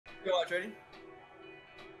Go watch, ready?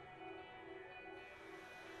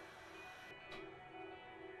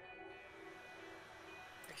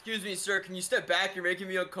 Excuse me, sir. Can you step back? You're making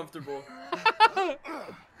me uncomfortable. Daddy,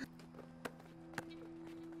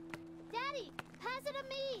 pass it to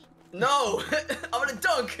me. No! I'm gonna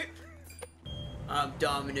dunk! I'm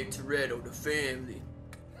Dominic Toretto, the family.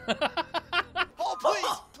 Oh, please!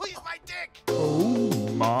 Please, my dick! Oh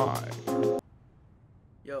my.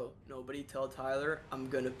 Yo, nobody tell Tyler I'm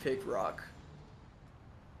gonna pick rock.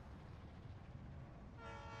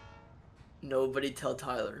 Nobody tell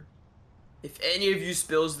Tyler. If any of you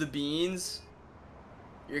spills the beans,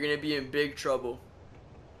 you're gonna be in big trouble.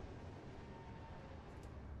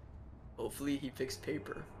 Hopefully he picks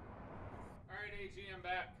paper. Alright, AG, I'm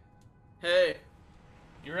back. Hey.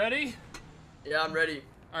 You ready? Yeah, I'm ready.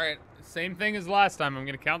 Alright, same thing as last time. I'm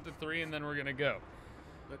gonna count to 3 and then we're gonna go.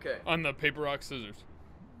 Okay. On the paper, rock, scissors.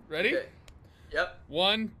 Ready? Okay. Yep.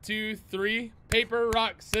 1, 2, 3. Paper,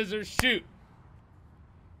 rock, scissors, shoot.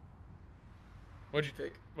 What'd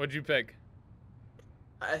you pick?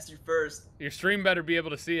 I asked you first. Your stream better be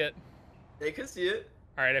able to see it. They can see it.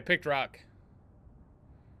 Alright, I picked rock.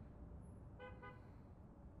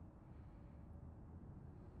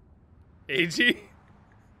 AG?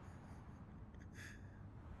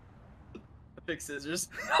 I picked scissors.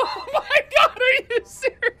 Oh my god, are you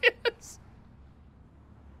serious?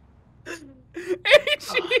 AG!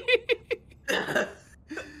 How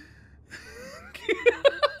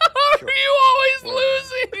are you always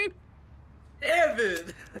losing? Damn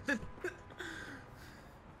it!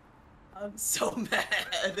 I'm so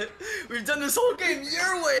mad. We've done this whole game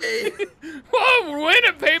your way. Whoa, win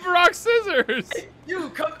at paper, rock, scissors. Hey, you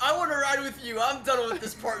come. I want to ride with you. I'm done with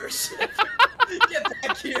this partnership. Get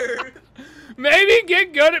back here. Maybe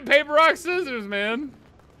get good at paper, rock, scissors, man.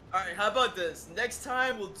 All right, how about this? Next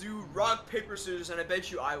time we'll do rock, paper, scissors, and I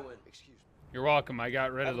bet you I win. Excuse me. You're welcome. I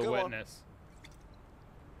got rid of the witness.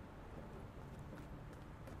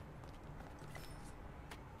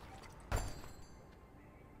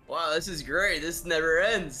 Wow, this is great. This never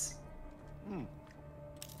ends. Ugh.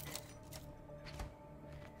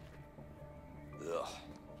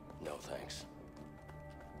 No thanks.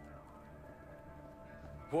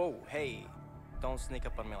 Whoa, hey. Don't sneak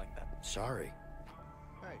up on me like that. Sorry.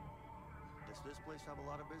 Hey, does this place have a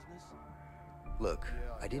lot of business? Look,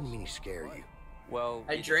 I didn't mean to scare you. Well,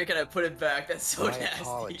 I drank and I put it back. That's so My nasty.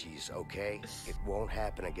 apologies, okay? It won't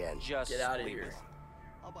happen again. just Get out of leave here. us.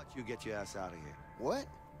 How about you get your ass out of here? What?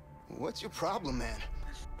 What's your problem, man?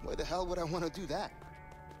 Why the hell would I want to do that?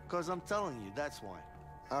 Because I'm telling you, that's why.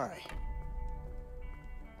 All right.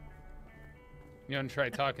 You want to try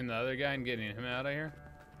talking to the other guy and getting him out of here?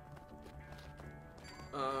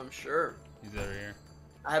 Sure. He's over here.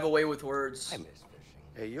 I have a way with words. I miss fishing.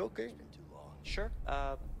 Hey, you okay? It's been too long. Sure.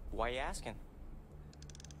 Why you asking?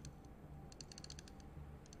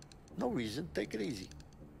 No reason. Take it easy.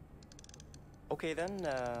 Okay then,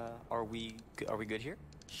 are we good here?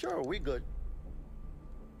 Sure, we good.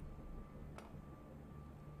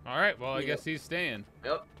 All right. Well, I Yep. guess he's staying.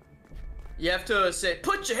 Yep. You have to say,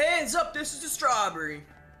 "Put your hands up. This is a strawberry."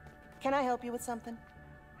 Can I help you with something?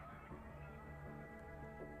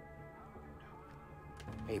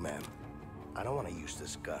 Hey, ma'am. I don't want to use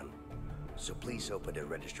this gun. So please open the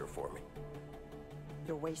register for me.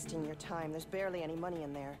 You're wasting your time. There's barely any money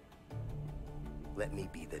in there. Let me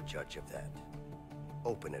be the judge of that.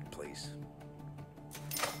 Open it, please.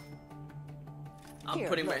 I'm Here,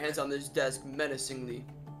 putting my look. hands on this desk menacingly.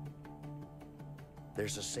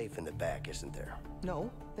 There's a safe in the back, isn't there? No,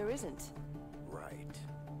 there isn't. Right.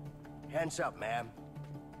 Hands up, ma'am.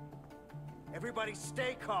 Everybody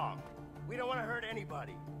stay calm. We don't want to hurt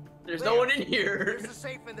anybody. There's no one in here. There's a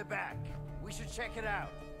safe in the back. We should check it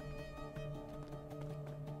out.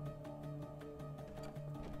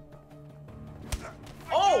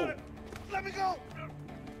 Oh! Let me go!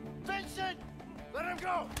 Vincent! Let him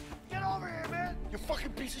go! Get over here, man! You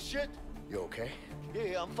fucking piece of shit! You okay?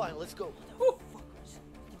 Yeah, I'm fine. Let's go. Fuckers.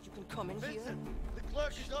 Think you can come in here? Vincent, the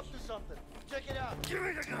clerk is up to something. Check it out. Give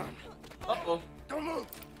me the gun. Uh-oh. Don't move.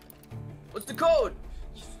 What's the code?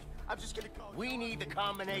 I'm just gonna go. We need the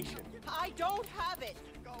combination. I don't have it.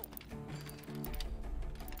 Go.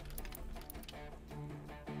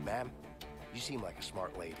 Ma'am, you seem like a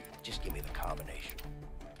smart lady. Just give me the combination.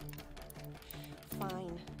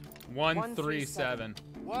 Fine. 137.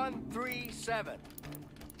 137.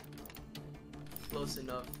 Close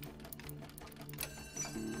enough.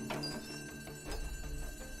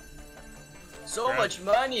 So Right. much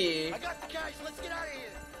money. I got the guys. Let's get out of here.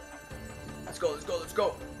 Let's go, let's go, let's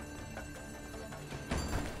go.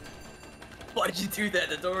 Why did you do that?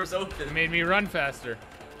 The door was It open. made me run faster.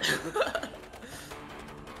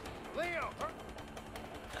 Leo!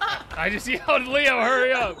 I just yelled, Leo,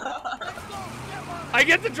 hurry up. I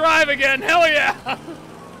get to drive again. Hell yeah.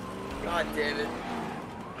 God damn it.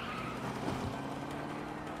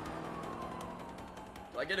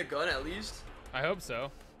 Do I get a gun at least? I hope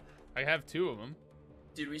so. I have 2 of them.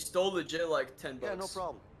 Dude, we stole legit like 10 bucks. Yeah, no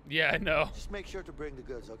problem. Yeah, I know. Just make sure to bring the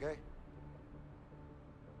goods, okay?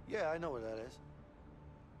 Yeah, I know where that is.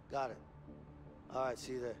 Got it. All right,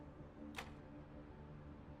 see you there.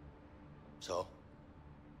 So,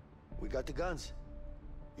 We got the guns.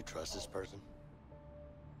 you trust this person?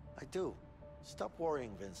 I do. Stop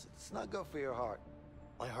worrying, Vincent. It's not good for your heart.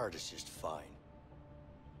 My heart is just fine.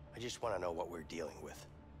 I just want to know what we're dealing with.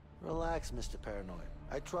 Relax, Mr. Paranoid.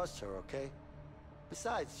 I trust her, okay?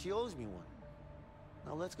 Besides, she owes me one.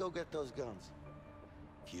 Now let's go get those guns.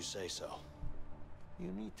 If you say so.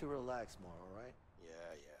 You need to relax more, all right?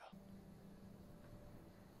 Yeah,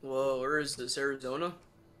 yeah. Whoa, where is this? Arizona?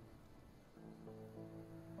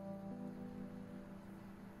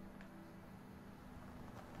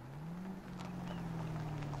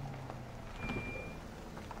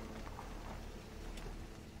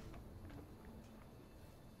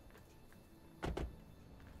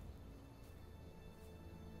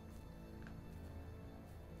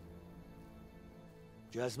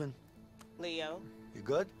 Jasmine, Leo, you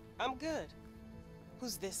good? I'm good.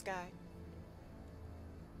 Who's this guy?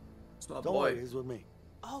 It's my Don't boy. worry, he's with me.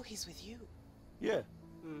 Oh, he's with you. Yeah.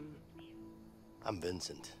 I'm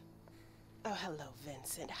Vincent. Oh, hello,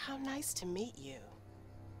 Vincent. How nice to meet you.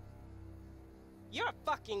 You're a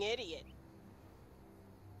fucking idiot.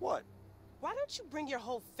 What? Why don't you bring your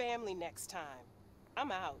whole family next time?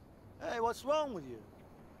 I'm out. Hey, what's wrong with you?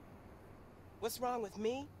 What's wrong with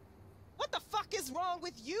me? What the fuck is wrong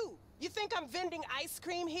with you? You think I'm vending ice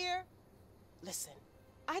cream here? Listen,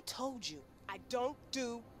 I told you I don't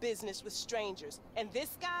do business with strangers. And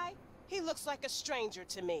this guy, he looks like a stranger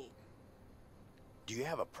to me. Do you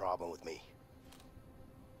have a problem with me?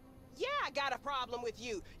 Yeah, I got a problem with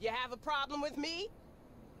you. You have a problem with me?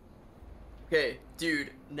 Okay,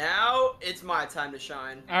 dude, now it's my time to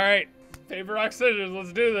shine. All right, paper, rock, scissors.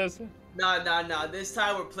 Let's do this. Nah. This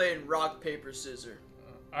time we're playing rock, paper, scissors.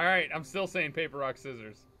 All right, I'm still saying paper, rock,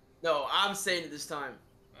 scissors. No, I'm saying it this time.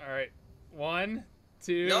 All right, 1,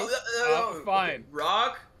 2. No. Fine.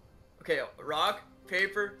 Okay, rock,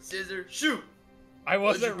 paper, scissors, shoot. I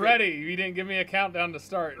wasn't pick? ready. You didn't give me a countdown to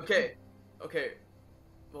start. Okay.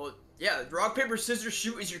 Well, yeah, rock, paper, scissors,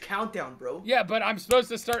 shoot is your countdown, bro. Yeah, but I'm supposed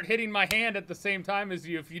to start hitting my hand at the same time as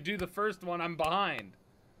you. If you do the first one, I'm behind.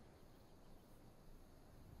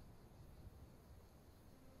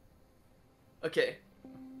 Okay.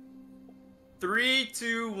 3,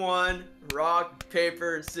 2, 1, rock,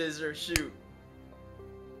 paper, scissors, shoot.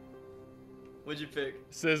 What'd you pick?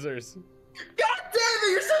 Scissors. God damn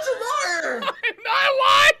it, you're such a liar! I'm not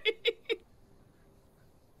lying!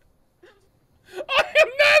 I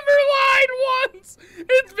have never lied once!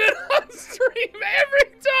 It's been on stream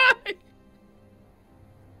every time!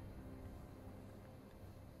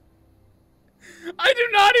 I do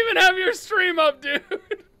not even have your stream up, dude!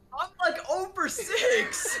 I'm like 0 for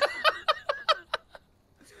 6!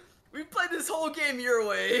 We played this whole game your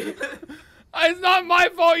way. It's not my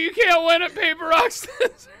fault you can't win at paper, rock,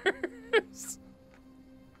 scissors!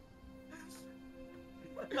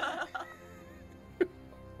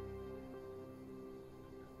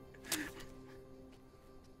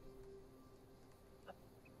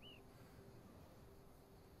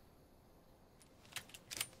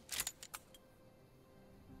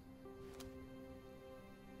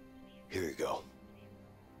 Here you go.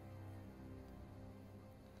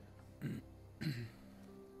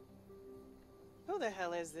 Who the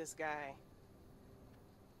hell is this guy?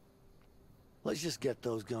 Let's just get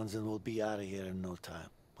those guns and we'll be out of here in no time,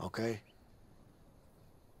 okay?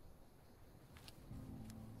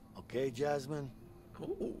 Okay, Jasmine?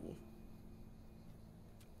 Ooh.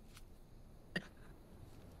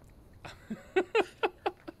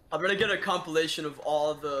 I'm gonna get a compilation of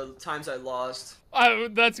all the times I lost.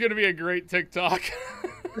 That's gonna be a great TikTok.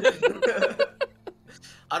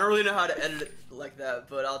 I don't really know how to edit it like that,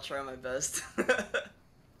 but I'll try my best.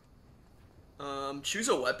 Choose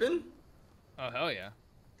a weapon? Oh, hell yeah.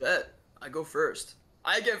 Bet. I go first.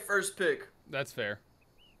 I get first pick. That's fair.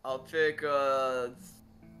 I'll pick,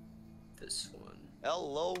 this one.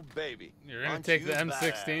 Hello, baby. You're gonna Aren't take you the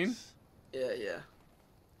M16? badass? Yeah.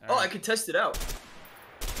 All Oh, I right. can test it out.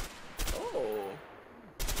 Oh.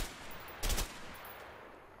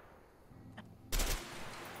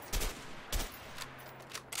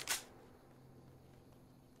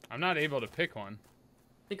 I'm not able to pick one.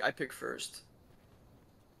 I think I pick first.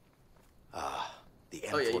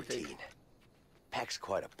 Oh, yeah, you M14. think. Packs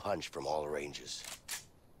quite a punch from all ranges.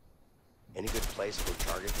 Any good place for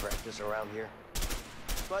target practice around here?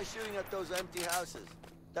 Try shooting at those empty houses.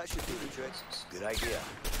 That should do the trick. Good idea.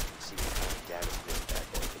 See what kind of damage this bad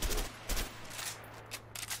boy can do.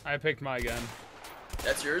 I picked my gun.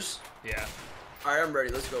 That's yours? Yeah. Alright, I'm ready.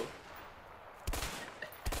 Let's go.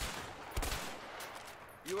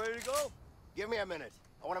 You ready to go? Give me a minute.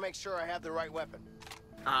 I want to make sure I have the right weapon.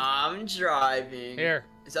 I'm driving. Here.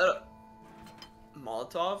 Is that a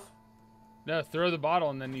Molotov? No, throw the bottle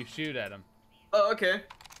and then you shoot at him. Oh, okay.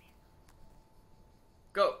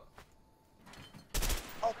 Go.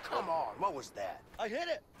 Oh, come on. What was that? I hit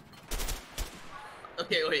it.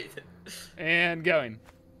 Okay, wait. And going.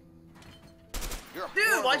 You're a Dude,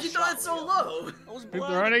 horrible why'd you throw shot, it so Leo. low? I was Keep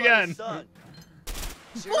blinded throwing by again. the sun.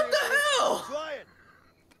 What the hell? Try it.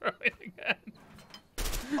 Throw it again.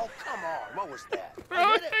 Oh, come on. What was that?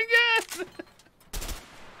 Throw it again.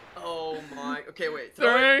 Oh my. Okay, wait.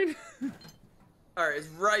 Throw it. Throwing. Alright, it's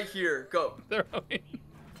right here. Go. Throwing.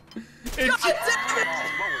 God It's damn it! Oh,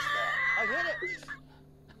 what was that? I hit it.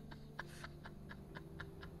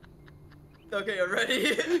 Okay, I'm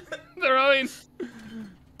ready. throwing.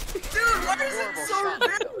 Dude, why is it so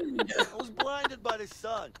big? I was blinded by the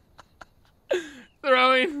sun.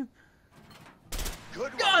 Throwing.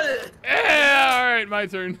 Good Got one. it! Yeah, all right, my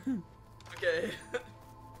turn. Okay.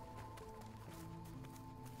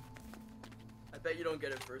 I bet you don't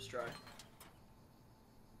get it first try.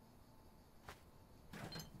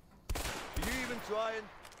 Are you even trying?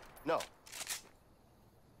 No.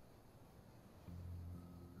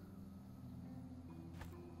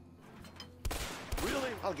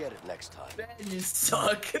 Really? I'll get it next time. Man, you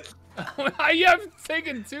suck. You have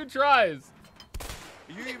taken 2 tries.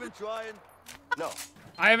 Are you even trying? No.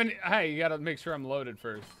 I haven't. Hey, you gotta make sure I'm loaded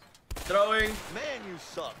first. Throwing. Man, you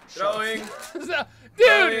suck. Throwing. Dude,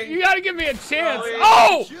 Throwing. you gotta give me a chance. Throwing.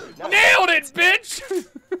 Oh! Shoot. Nailed it, bitch!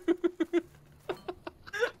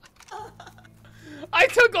 I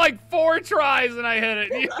took like 4 tries and I hit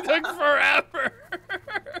it. You took forever.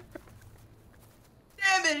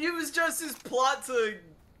 Damn it, it was just his plot to...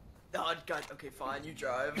 Oh, God. Okay, fine, you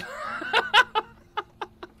drive.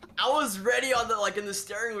 I was ready on the, like, in the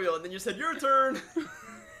steering wheel, and then you said, your turn.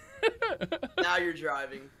 Now you're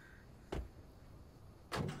driving.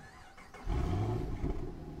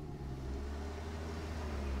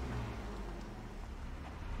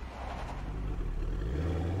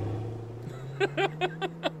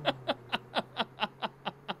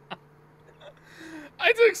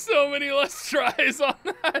 I took so many less tries on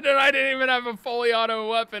that, and I didn't even have a fully auto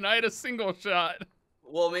weapon. I had a single shot.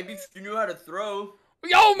 Well, maybe if you knew how to throw.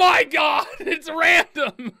 Oh my god, it's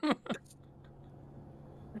random.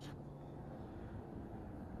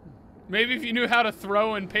 Maybe if you knew how to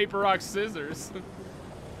throw in paper, rock, scissors.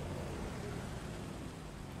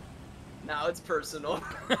 Now it's personal.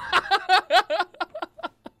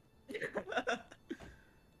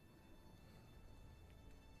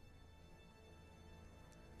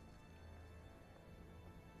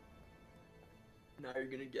 Now you're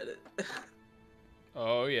gonna get it.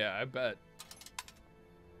 Oh yeah, I bet.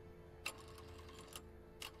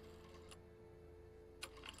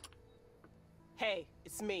 Hey,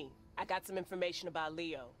 it's me. I got some information about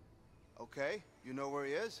Leo. Okay, you know where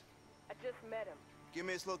he is? I just met him. Give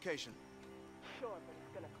me his location. Sure, but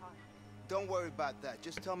it's gonna cost you. Don't worry about that.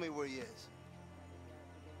 Just tell me where he is.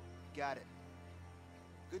 Got it.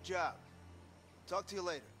 Good job. Talk to you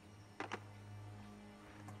later.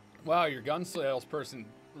 Wow, your gun salesperson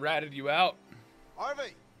ratted you out.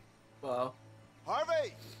 Harvey! Wow.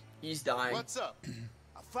 Harvey! He's dying. What's up?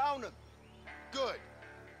 I found him. Good.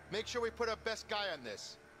 Make sure we put our best guy on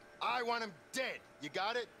this. I want him dead. You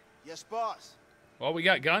got it? Yes, boss. Well, we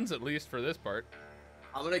got guns at least for this part.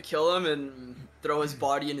 I'm gonna kill him and throw his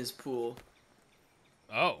body in his pool.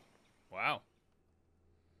 Oh, wow.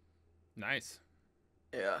 Nice.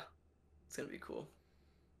 Yeah. It's gonna be cool.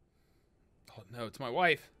 Oh no, it's my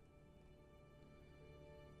wife.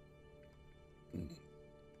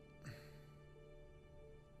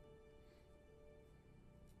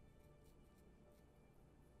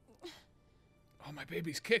 Oh, my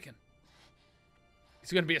baby's kicking.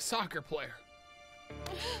 He's gonna be a soccer player.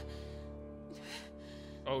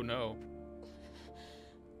 Oh no.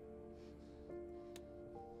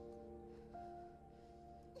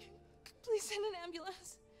 Please send an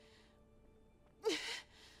ambulance.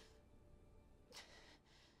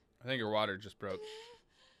 I think her water just broke.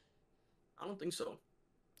 I don't think so.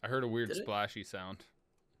 I heard a weird Did it? splashy sound.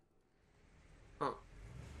 Huh.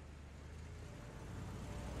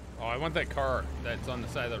 Oh, I want that car that's on the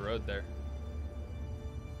side of the road there.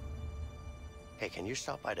 Hey, can you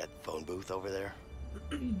stop by that phone booth over there?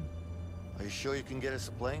 Are you sure you can get us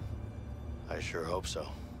a plane? I sure hope so.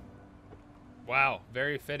 Wow,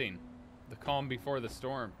 very fitting. The calm before the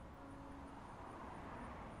storm.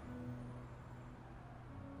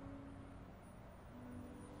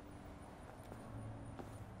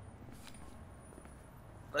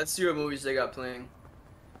 Let's see what movies they got playing.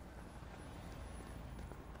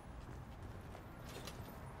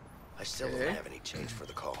 I still Okay. don't have any change for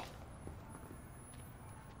the call.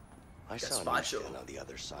 I saw a Gazpacho. newsstand on the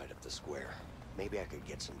other side of the square. Maybe I could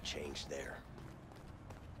get some change there.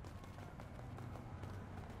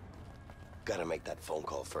 Gotta make that phone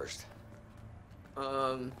call first.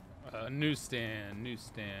 Newsstand.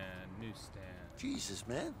 Jesus,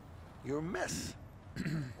 man. You're a mess.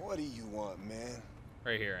 What do you want, man?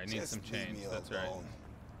 Right here, I need Just some leave change. me That's right. alone.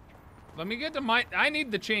 Let me get to my. I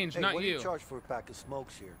need the change, Hey, not what do you. you charge for a pack of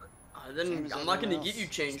smokes here? Then Same as I'm not gonna everyone get you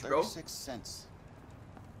else. change, bro. 36 cents.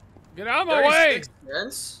 Get out of my way! 36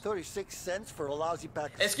 cents? 36 cents for a lousy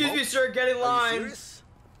pack of Excuse me, smokes? sir. Get in Are you line. serious?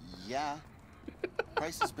 Yeah.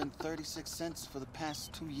 Price has been 36 cents for the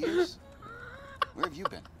past 2 years. Where have you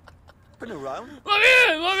been? Been around. Let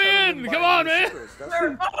me in! Let me in! Come on, man! Cigarettes, that's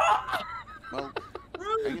it. Well,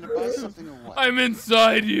 are you gonna buy something or what? I'm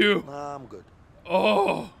inside you. Nah, I'm good.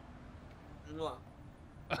 Oh. Mwah.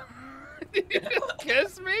 Did you just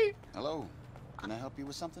kiss me? Hello. Can I help you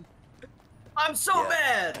with something? I'm so Yeah,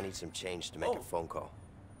 mad. I need some change to make Oh. a phone call.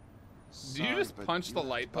 Did you just but punch you the have to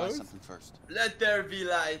light buy post? something first. Let there be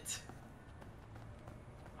light.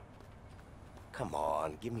 Come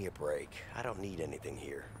on, give me a break. I don't need anything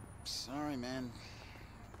here. Sorry, man.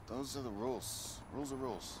 Those are the rules. Rules are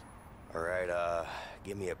rules. All right,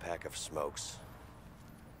 give me a pack of smokes.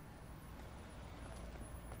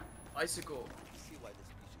 Bicycle. See why this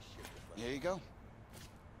piece of shit is Here you go.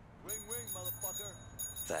 Ring, ring, motherfucker.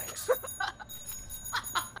 Thanks.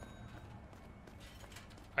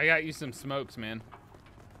 I got you some smokes, man.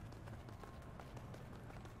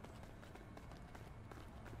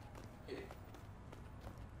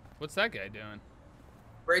 What's that guy doing?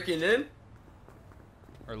 Breaking in?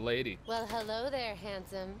 Or lady? Well, hello there,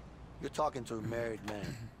 handsome. You're talking to a married man.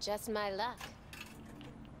 Just my luck.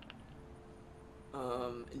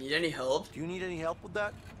 Need any help? Do you need any help with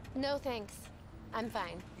that? No thanks. I'm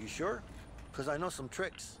fine. You sure? Because I know some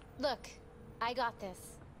tricks. Look, I got this.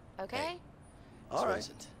 Okay? Hey. All right.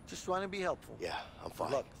 Isn't. Just trying to be helpful. Yeah, I'm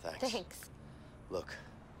fine. luck. Thanks. Thanks. Look,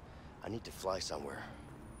 I need to fly somewhere.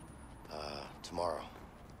 Tomorrow.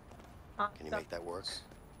 Can you make that work?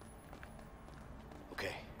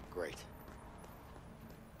 Okay, great.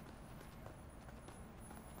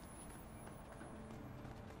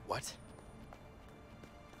 What?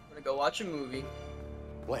 I'm gonna go watch a movie.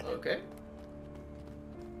 When? Okay.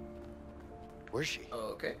 Where's she?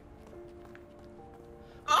 Okay.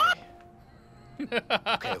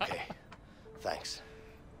 Okay. Thanks.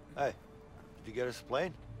 Hey, did you get us a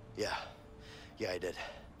plane? Yeah, I did.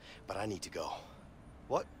 But I need to go.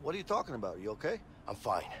 What? What are you talking about? You okay? I'm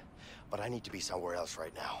fine, but I need to be somewhere else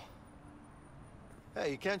right now.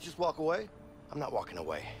 Hey, you can't just walk away. I'm not walking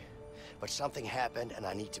away, but something happened and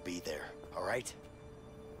I need to be there, all right?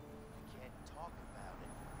 I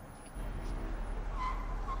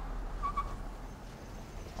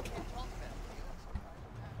can't talk about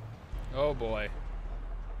it. Oh boy.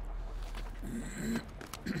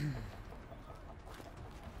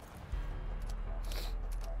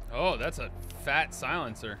 Oh, that's a fat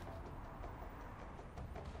silencer.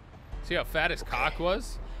 See how fat his cock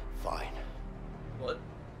was? Fine. What?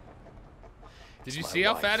 Did you It's see my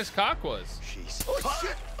how fat wife. his cock was? She's... Oh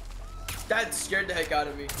shit! That scared the heck out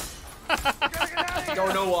of me.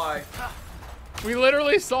 Don't know why. We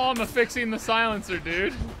literally saw him affixing the silencer,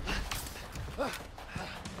 dude.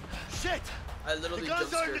 Shit! I literally The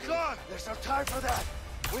guns jump are in the scared me. car! There's no time for that!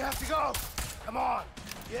 We have to go! Come on!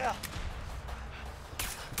 Yeah!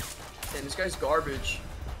 Damn, this guy's garbage.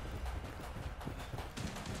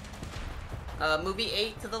 Movie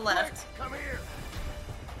 8 to the left. Come here!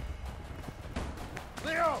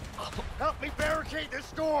 Leo! Help me barricade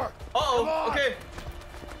this door! Come Uh-oh, on. okay.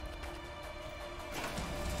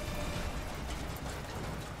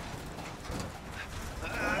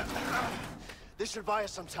 This should buy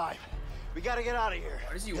us some time. We gotta get out of here.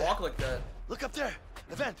 Why does he walk like that? Look up there.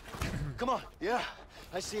 The vent. Come on. Yeah,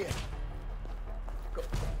 I see it. Go, go,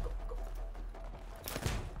 go, go.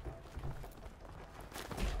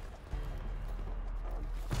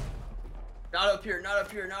 Not up here, not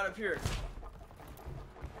up here, not up here.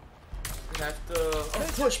 We have to...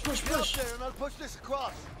 Oh, push, push, Get up push. there and I'll push this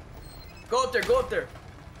across. Go up there, go up there.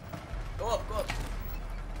 Go up, go up.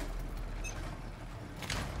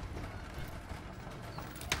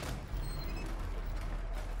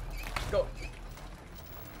 Go.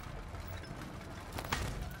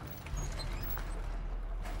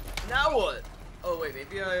 Now what? Oh wait,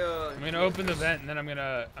 maybe I'm gonna open the vent and then I'm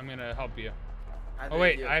gonna help you. Oh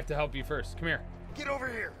wait, I have to help you first. Come here. Get over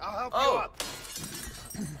here. I'll help you up.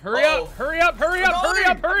 Hurry up! Hurry up! Hurry up! Hurry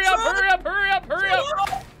up! Hurry up! Hurry up! Hurry up! Hurry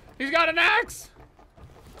up! He's got an axe.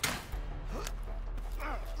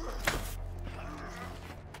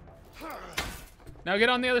 Now get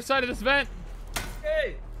on the other side of this vent.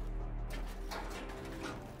 Hey.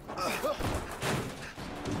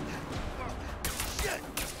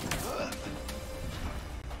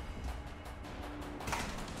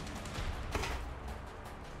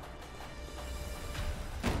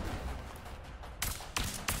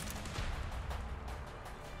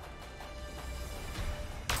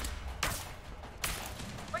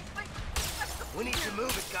 We need to move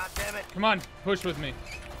it, goddammit. Come on, push with me.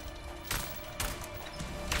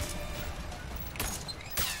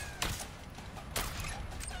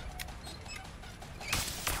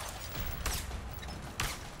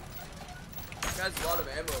 Has a lot of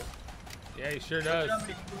ammo. Yeah, he sure does.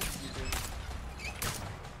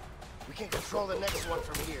 We can control the next one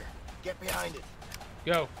from here. Get behind it.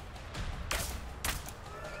 Go.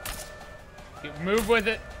 Move with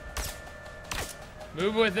it.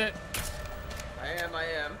 Move with it. I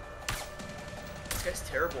am. This guy's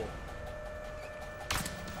terrible.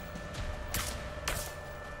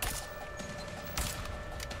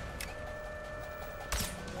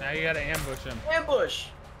 Now you gotta ambush him. Ambush!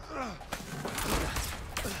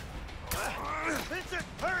 Vincent,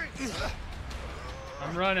 hurry!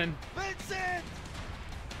 I'm running. Vincent!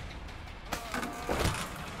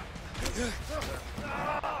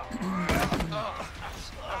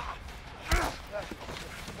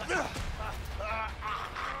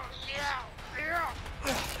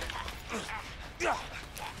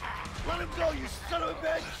 Let him go, you son of a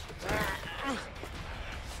bitch!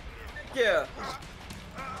 Yeah.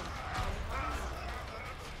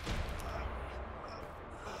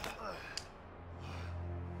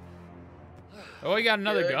 Oh, he got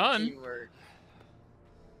another Good gun. teamwork.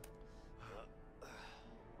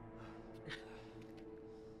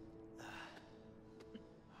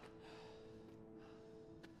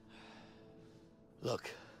 Look,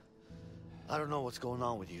 I don't know what's going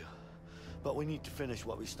on with you, but we need to finish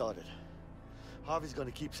what we started. Harvey's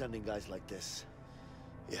gonna keep sending guys like this.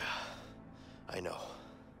 Yeah, I know.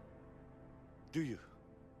 Do you?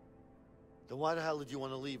 Then why the hell did you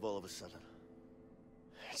want to leave all of a sudden?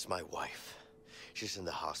 It's my wife. She's in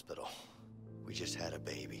the hospital. We just had a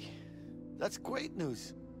baby. That's great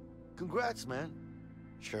news. Congrats, man.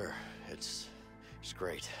 Sure, it's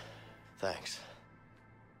great. Thanks.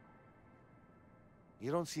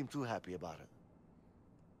 You don't seem too happy about it.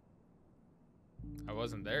 I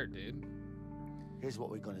wasn't there, dude. Here's what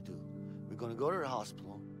we're gonna do. We're gonna go to the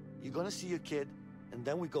hospital. You're gonna see your kid, and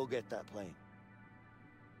then we go get that plane.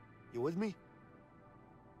 You with me?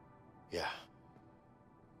 Yeah.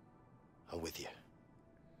 I'm with you.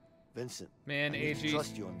 Vincent. Man, I need to AG,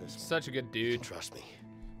 trust you on this one. such a good dude. Trust me.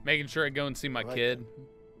 Making sure I go and see my Right kid. then.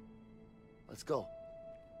 Let's go.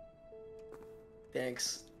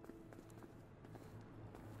 Thanks.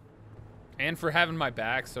 And for having my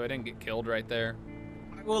back so I didn't get killed right there.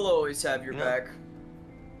 I will always have your Yeah. back.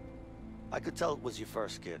 I could tell it was your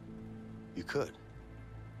first kid. You could.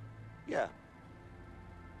 Yeah.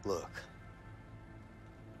 Look.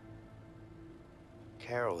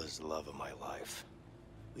 Carol is the love of my life.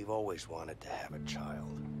 We've always wanted to have a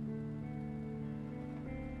child.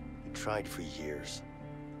 We tried for years.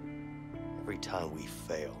 Every time we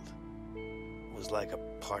failed, it was like a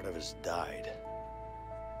part of us died.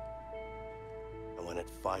 And when it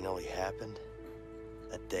finally happened,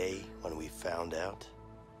 that day when we found out,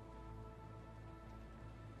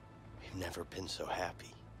 we've never been so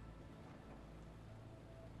happy.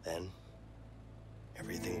 Then,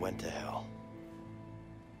 everything went to hell.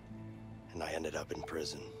 And I ended up in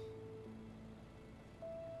prison.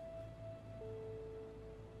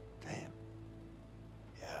 Damn.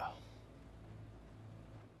 Yeah.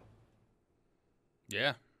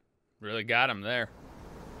 Yeah. Really got him there.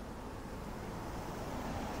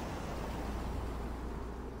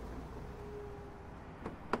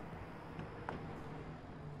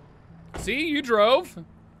 See, you drove.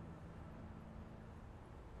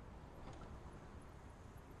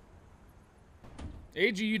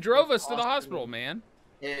 AG, you drove us to the hospital, man.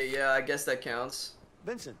 Yeah, I guess that counts.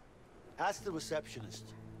 Vincent, ask the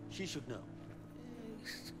receptionist. She should know.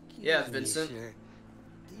 Yeah, Vincent. Sir.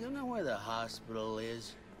 Do you know where the hospital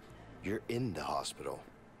is? You're in the hospital.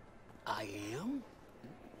 I am?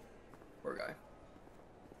 Poor guy.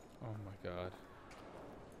 Oh my god.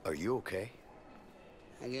 Are you okay?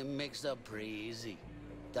 I get mixed up pretty easy.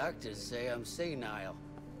 Doctors say I'm senile.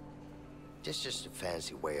 It's just a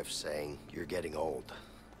fancy way of saying you're getting old.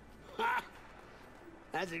 Ha!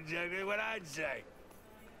 That's exactly what I'd say.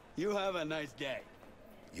 You have a nice day.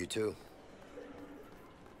 You too.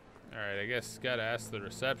 All right, I guess gotta ask the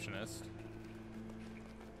receptionist.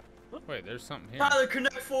 Wait, there's something here. Tyler,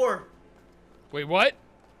 Connect 4. Wait, what?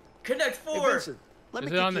 Connect Hey, 4. Vincent, let Is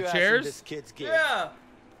me it kick on the your ass in chairs? this kid's game. Yeah.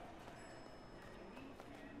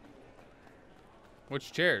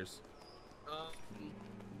 Which chairs?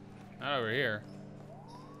 Not over here.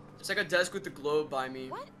 It's like a desk with the globe by me.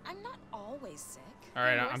 What? I'm not always sick. All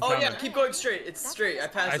right, I'm Oh coming. yeah, keep going straight. It's straight. I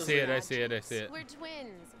passed I those see it. things. I see it. I see it. We're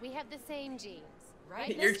twins. We have the same genes,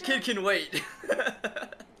 right? Your mister? kid can wait.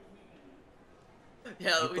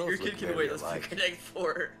 Yeah, You your both kid look can very wait. Let's play alike. Connect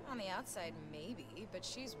 4. On the outside, maybe, but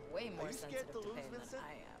she's way more you scared sensitive to to lose, pain than Vincent?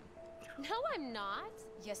 I am. No, I'm not.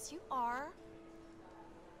 Yes, you are.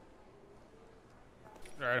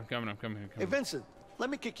 All right, I'm coming. I'm coming. I'm Hey, coming. Vincent, let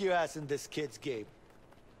me kick your ass in this kid's game.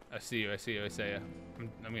 I see you. I see you. I see you.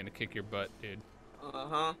 I'm gonna kick your butt, dude.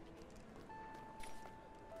 Uh-huh.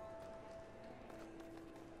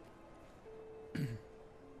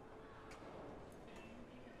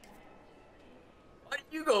 Why did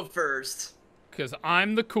you go first? Cause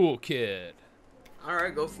I'm the cool kid. All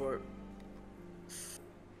right, go for it.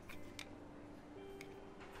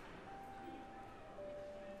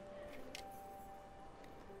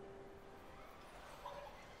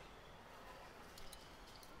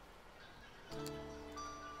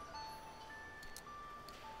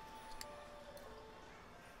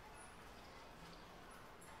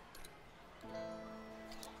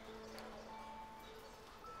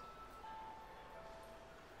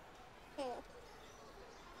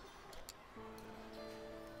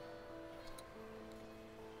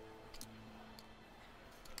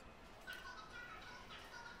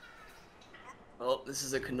 Oh, this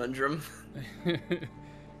is a conundrum.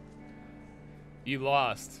 You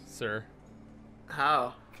lost, sir.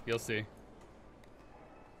 How? You'll see.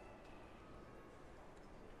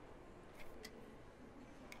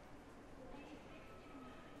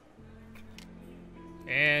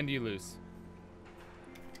 And you lose.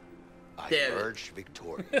 I Damn it. emerged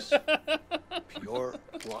victorious. Pure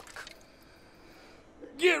luck.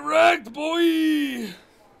 Get wrecked, boy!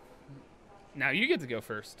 Now you get to go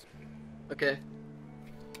first. Okay.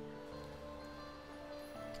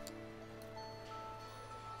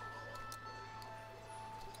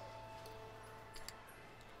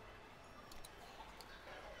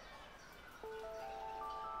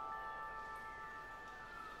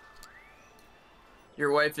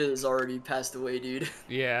 Your wife is already passed away, dude.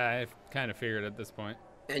 Yeah, I kind of figured at this point.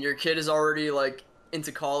 And your kid is already, like,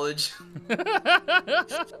 into college.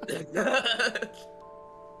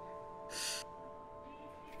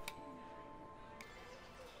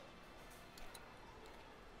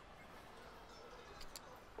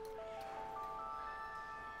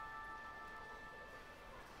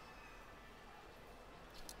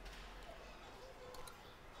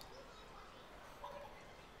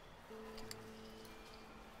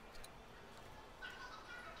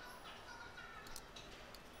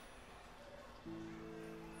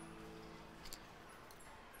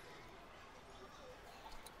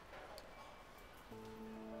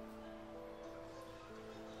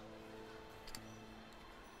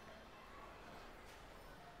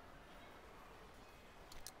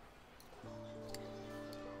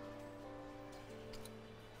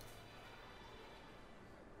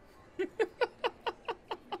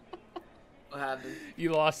 What happened?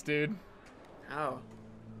 You lost, dude. How?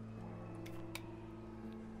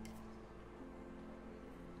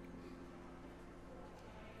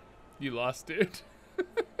 You lost, dude.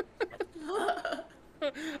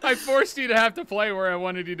 I forced you to have to play where I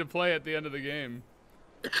wanted you to play at the end of the game.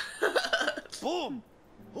 Boom!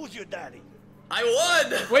 Who's your daddy? I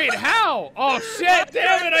won! Wait, how? Oh, shit,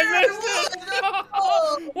 damn it, I missed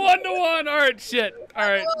it! 1-1, all right, shit. All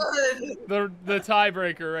right, the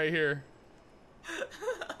tiebreaker right here.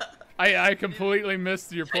 I completely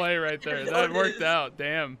missed your play right there. That worked out,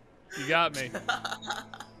 damn. You got me.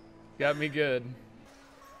 Got me good.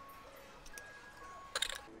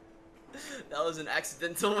 That was an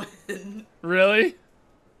accidental win. Really?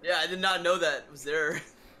 Yeah, I did not know that was there.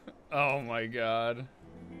 Oh my god.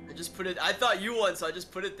 I just put it. I thought you won, so I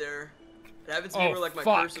just put it there. It happens to be Oh, where like my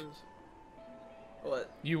fuck. cursors.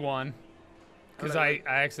 What? You won. Because Okay.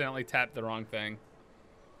 I accidentally tapped the wrong thing.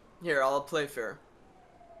 Here, I'll play fair.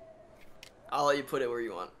 I'll let you put it where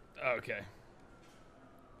you want. Okay.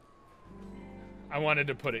 I wanted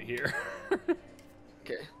to put it here.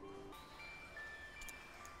 Okay.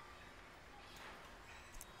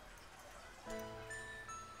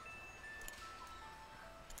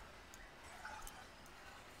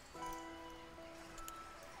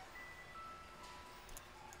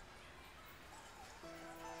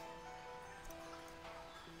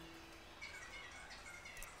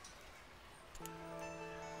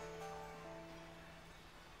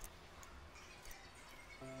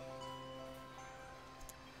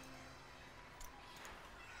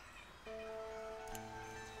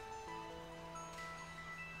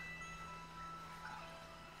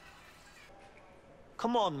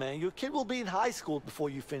 Come on, man. Your kid will be in high school before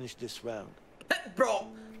you finish this round. Bro,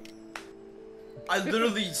 I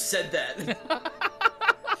literally said that.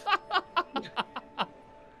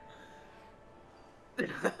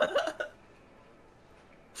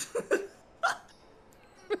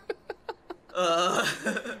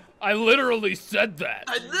 I literally said that.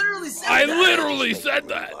 I literally said I that. literally said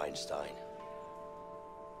that. Einstein.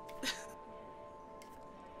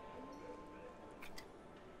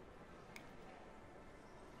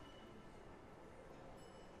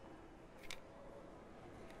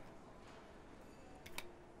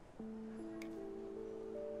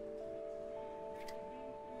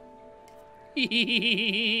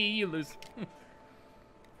 You lose.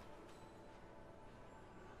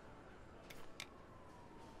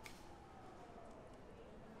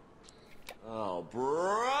 Oh,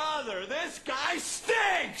 brother, this guy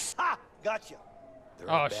stinks! Ha! Gotcha.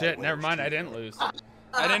 Oh shit! Never mind. I didn't lose.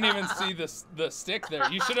 I didn't even see the stick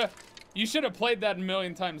there. You should have played that a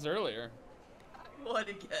million times earlier. What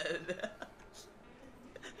again?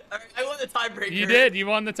 Alright, I won the tiebreaker. You did. You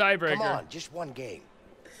won the tiebreaker. Come on, just one game.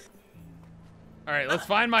 All right, let's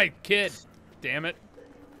find my kid. Damn it.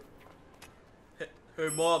 Hey,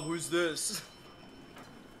 Mom, who's this?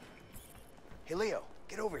 Hey, Leo,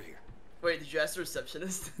 get over here. Wait, did you ask the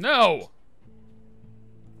receptionist? No.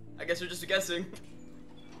 I guess we're just guessing.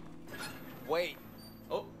 Wait.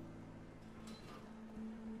 Oh.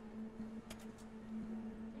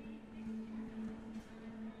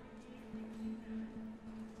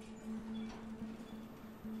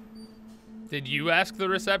 Did you ask the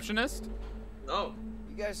receptionist? No.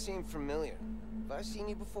 You guys seem familiar. Have I seen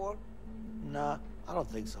you before? Nah, I don't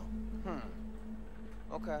think so.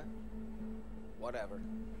 Okay. Whatever.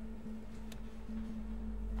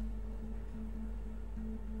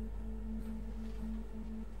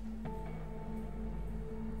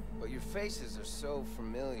 But your faces are so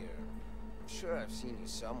familiar. I'm sure I've seen you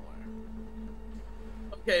somewhere.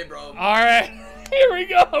 Okay, bro. All right. Here we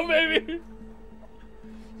go, baby.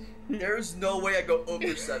 There's no way I go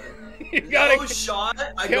over 7. You gotta no shot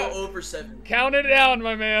I go over 7. Count it down,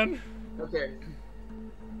 my man. Okay.